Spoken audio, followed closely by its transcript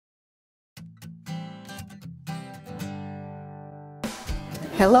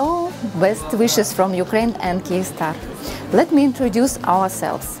Hello, best wishes from Ukraine and Kyivstar. Let me introduce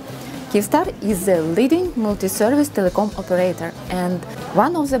ourselves. Kyivstar is a leading multi-service telecom operator and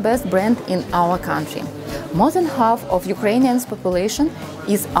one of the best brands in our country. More than half of Ukrainians' population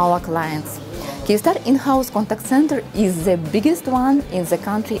is our clients. Kyivstar in-house contact center is the biggest one in the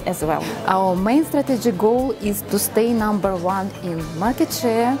country as well. Our main strategic goal is to stay number one in market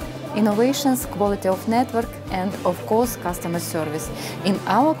share, innovations, quality of network, and of course customer service. In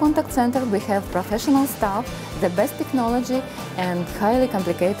our contact center we have professional staff, the best technology and highly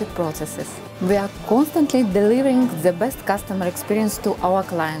complicated processes. We are constantly delivering the best customer experience to our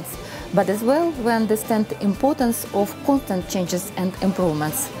clients, but as well we understand the importance of constant changes and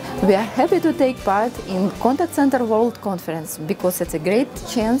improvements. We are happy to take part in Contact Center World Conference because it's a great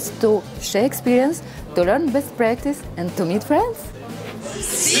chance to share experience, to learn best practice and to meet friends.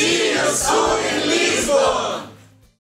 See you soon!